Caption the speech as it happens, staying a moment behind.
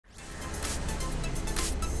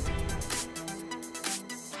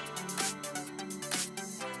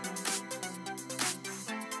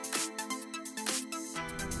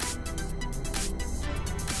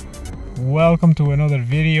Welcome to another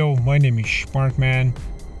video. My name is Sparkman.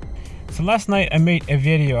 So last night I made a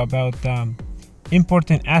video about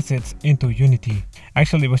importing assets into Unity.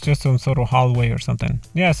 Actually, it was just some sort of hallway or something.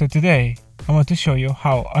 Yeah, so today I want to show you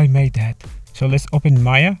how I made that. So let's open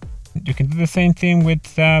Maya. You can do the same thing with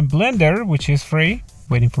Blender, which is free.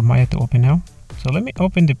 Waiting for Maya to open now. So let me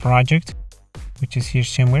open the project, which is here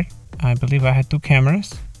somewhere. I believe I had two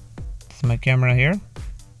cameras. This is my camera here.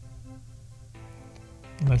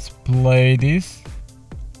 Let's play this.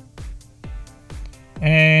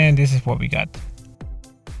 And this is what we got.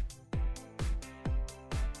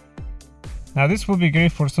 Now this would be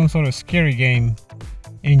great for some sort of scary game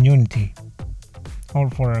in Unity,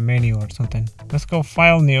 or for a menu or something. Let's go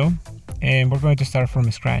File, New, and we're going to start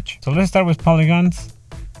from scratch. So let's start with polygons,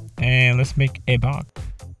 and let's make a box.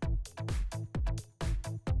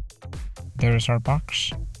 There's our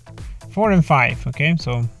box. 4 and 5, okay?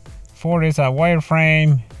 So 4 is a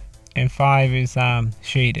wireframe and 5 is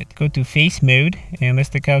shaded. Go to face mode and let's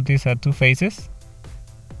take out these two faces.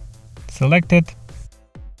 Select it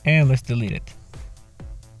and let's delete it.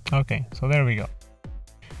 Okay, so there we go.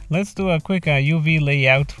 Let's do a quick UV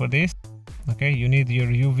layout for this. Okay, you need your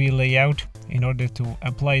UV layout in order to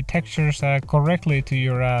apply textures correctly to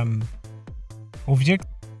your object.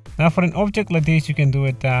 Now for an object like this, you can do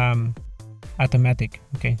it automatic.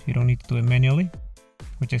 Okay, you don't need to do it manually,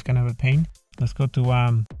 which is kind of a pain. Let's go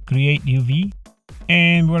to create UV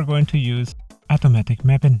and we're going to use automatic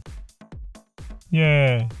mapping.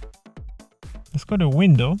 Yeah. Let's go to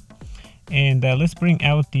window and let's bring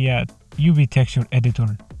out the UV texture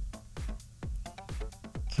editor.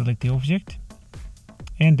 Select the object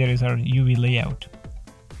and there is our UV layout.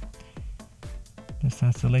 Let's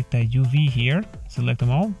select the UV here, select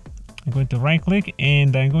them all. I'm going to right click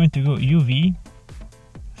and I'm going to go UV,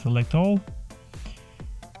 select all,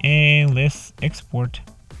 and let's export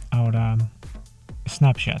our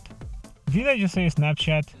snapshot. Did I just say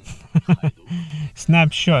snapshot?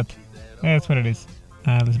 Snapshot. That's what it is.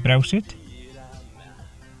 Let's browse it.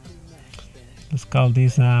 Let's call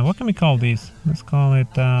this, what can we call this? Let's call it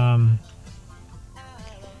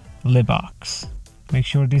Libox. Make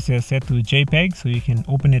sure this is set to JPEG so you can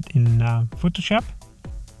open it in Photoshop,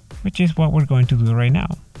 which is what we're going to do right now.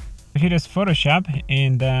 Here is Photoshop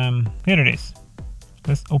and here it is.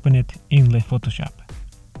 Let's open it in Photoshop.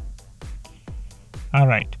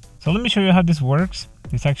 Alright, so let me show you how this works.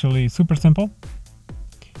 It's actually super simple.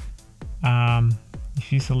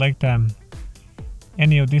 If you select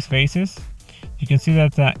any of these faces, you can see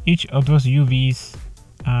that each of those UVs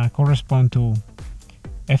correspond to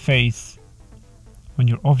a face on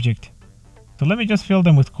your object. So let me just fill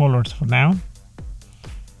them with colors for now.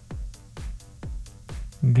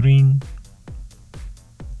 Green,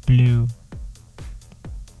 blue,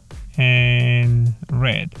 and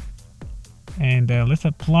red. And let's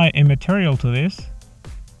apply a material to this.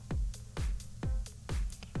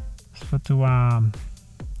 Let's go to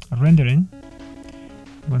rendering.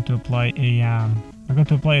 I'm going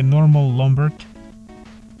to apply a normal Lambert,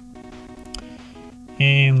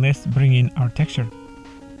 and let's bring in our texture.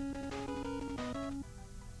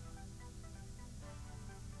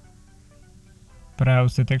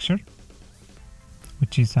 Browse the texture,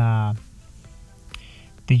 which is the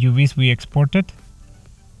UVs we exported.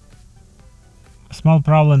 A small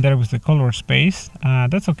problem there with the color space.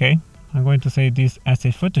 That's okay. I'm going to save this as a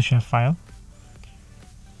Photoshop file.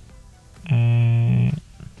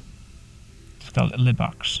 It's called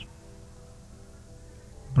Libox.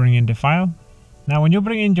 Bring in the file. Now when you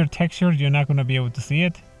bring in your texture, you're not going to be able to see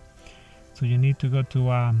it. So you need to go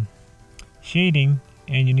to shading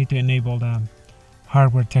and you need to enable the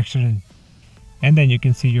hardware texturing. And then you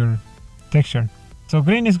can see your texture. So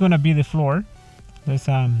green is going to be the floor. Let's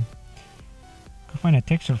go find a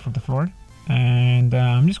texture for the floor. And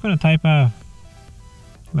I'm just going to type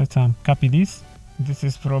let's copy this. This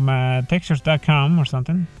is from textures.com or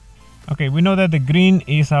something. Okay, we know that the green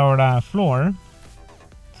is our floor.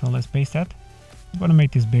 So let's paste that. I'm going to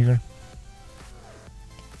make this bigger.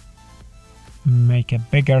 Make it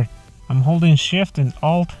bigger. I'm holding Shift and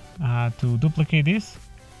Alt to duplicate this.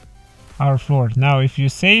 Our floor. Now if you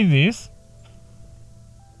save this,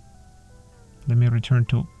 let me return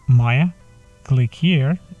to Maya, click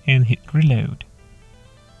here and hit reload,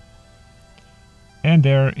 and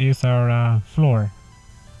there is our floor.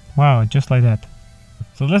 Wow, just like that.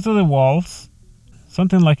 So let's do the walls,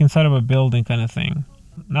 something like inside of a building kind of thing.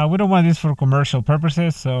 Now we don't want this for commercial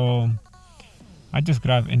purposes, so I just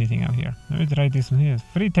grab anything out here. Let me try this one here.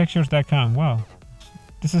 freetextures.com. Wow,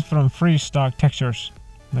 this is from free stock textures.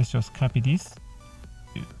 Let's just copy this.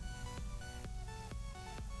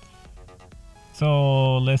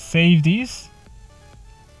 So let's save this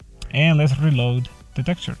and let's reload the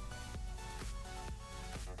texture.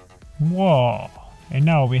 Whoa, and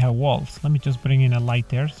now we have walls. Let me just bring in a light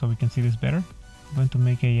there so we can see this better. I'm going to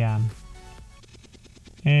make a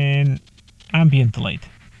an ambient light.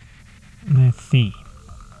 Let's see.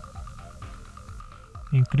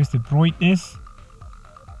 Increase the brightness.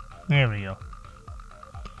 There we go.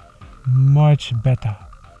 Much better.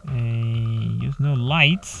 Use no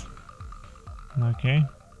lights. Okay.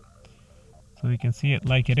 So we can see it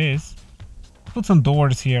like it is. Put some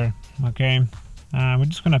doors here. Okay. We're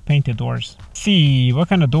just gonna paint the doors. See what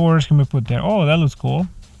kind of doors can we put there. Oh, that looks cool.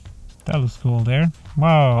 That looks cool there.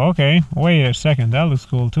 Wow. Okay. Wait a second. That looks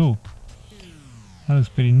cool too. That looks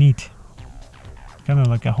pretty neat. Kind of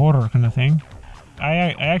like a horror kind of thing.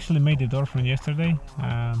 I actually made the door from yesterday,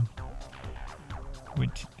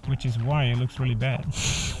 which is why it looks really bad.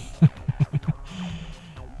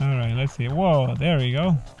 All right, let's see. Whoa, there we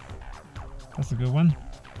go. That's a good one.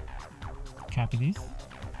 Copy these.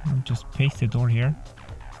 Just paste the door here.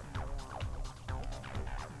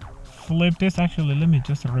 Flip this. Actually, let me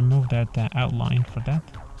just remove that outline for that.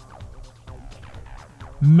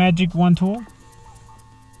 Magic wand tool.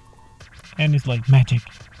 And it's like magic.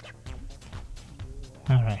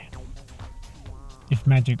 Alright. If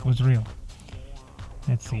magic was real.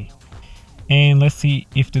 Let's see. And let's see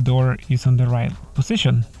if the door is on the right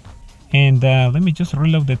position. And let me just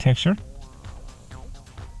reload the texture.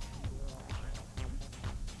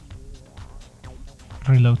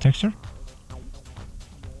 Reload texture.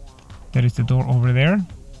 There is the door over there.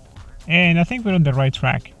 And I think we're on the right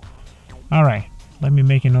track. Alright. Let me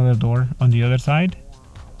make another door on the other side.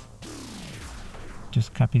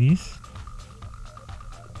 Just copy this.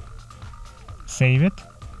 Save it.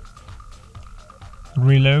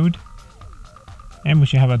 Reload. And we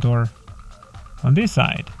should have a door on this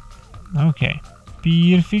side. Okay.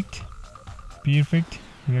 Perfect. Perfect.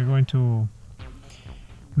 We are going to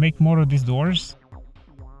make more of these doors.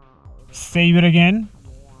 Save it again.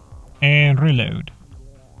 And reload.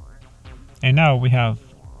 And now we have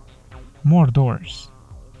more doors.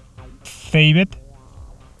 Save it.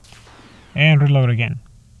 And reload again.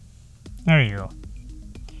 There you go.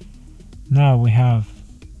 Now we have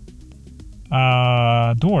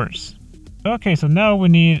doors. Okay, so now we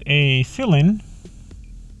need a ceiling.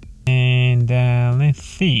 And let's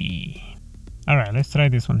see. Alright, let's try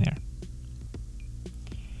this one here.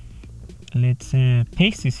 Let's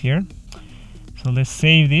paste this here. So let's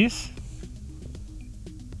save this.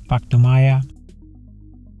 Back to Maya.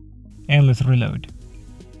 And let's reload.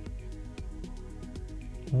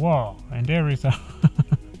 Whoa, and there is a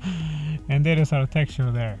and there is our texture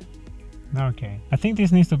there. Okay, I think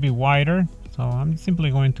this needs to be wider, so I'm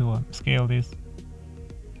simply going to scale this.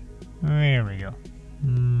 There we go.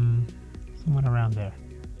 Somewhere around there.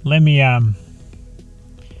 Let me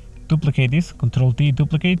duplicate this. Control D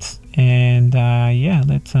duplicates, and yeah,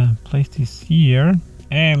 let's place this here,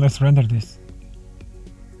 and let's render this.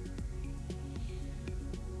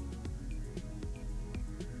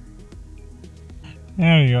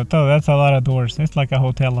 There you go. So that's a lot of doors. It's like a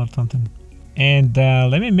hotel or something. And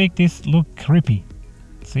let me make this look creepy.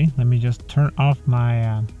 See, let me just turn off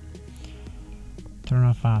my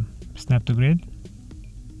snap to grid.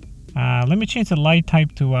 Let me change the light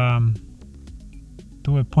type to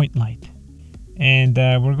a point light, and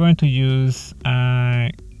we're going to use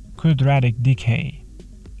quadratic decay.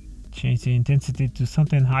 Change the intensity to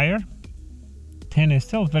something higher. 10 is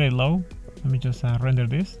still very low. Let me just render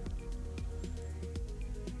this.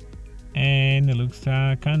 And it looks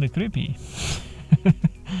kind of creepy.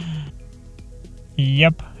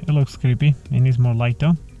 Yep, it looks creepy. It needs more light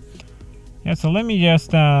though. Yeah, so let me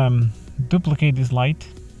just duplicate this light.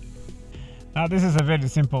 Now this is a very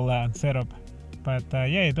simple setup, but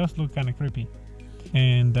yeah, it does look kind of creepy.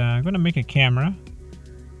 And I'm gonna make a camera,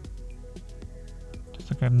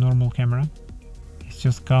 just like a normal camera. It's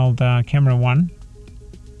just called camera 1.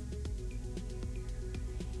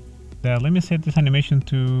 Let me set this animation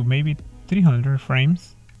to maybe 300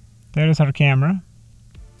 frames. There is our camera.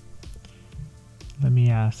 Let me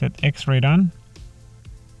set X-ray on.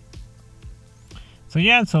 So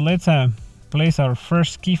yeah, so let's place our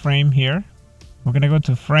first keyframe here. We're gonna go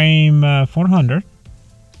to frame 400,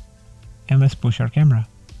 and let's push our camera.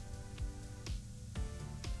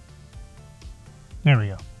 There we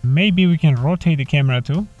go. Maybe we can rotate the camera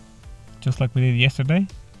too, just like we did yesterday.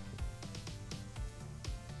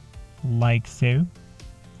 Like so.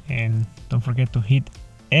 And don't forget to hit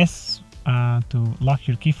S to lock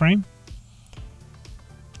your keyframe.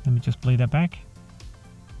 Let me just play that back.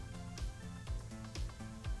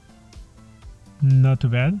 Not too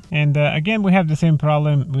bad. And again, we have the same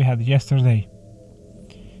problem we had yesterday.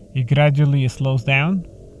 It gradually slows down,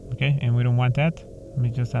 okay, and we don't want that. Let me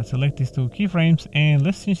just select these two keyframes, and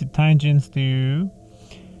let's change the tangents to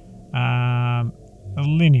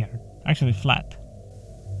linear, actually flat.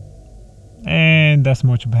 And that's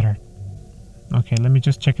much better. Okay, let me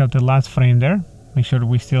just check out the last frame there. Make sure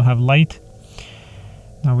we still have light.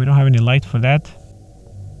 No, we don't have any light for that.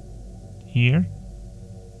 Here.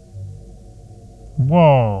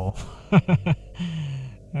 Whoa.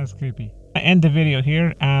 That's creepy. I end the video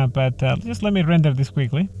here, but just let me render this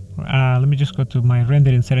quickly. Let me just go to my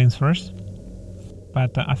rendering settings first.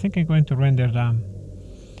 But I think I'm going to render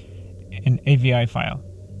an AVI file.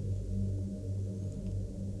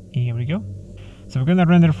 Here we go. So we're going to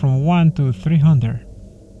render from 1 to 300.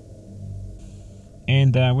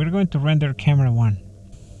 And we're going to render camera 1.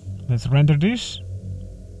 Let's render this.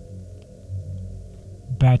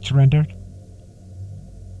 Batch rendered.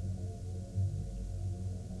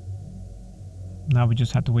 Now we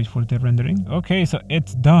just have to wait for the rendering. Okay, so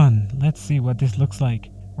it's done. Let's see what this looks like.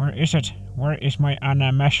 Where is it? Where is my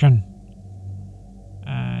animation?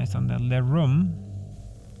 It's on the left room.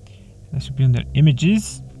 That should be under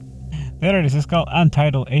images. There it is. It's called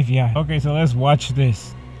Untitled AVI. Okay, so let's watch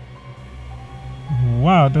this.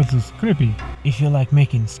 Wow, this is creepy. If you like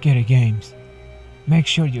making scary games, make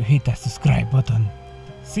sure you hit that subscribe button.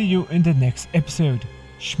 See you in the next episode.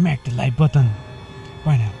 Smack the like button.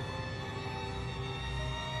 Bye now.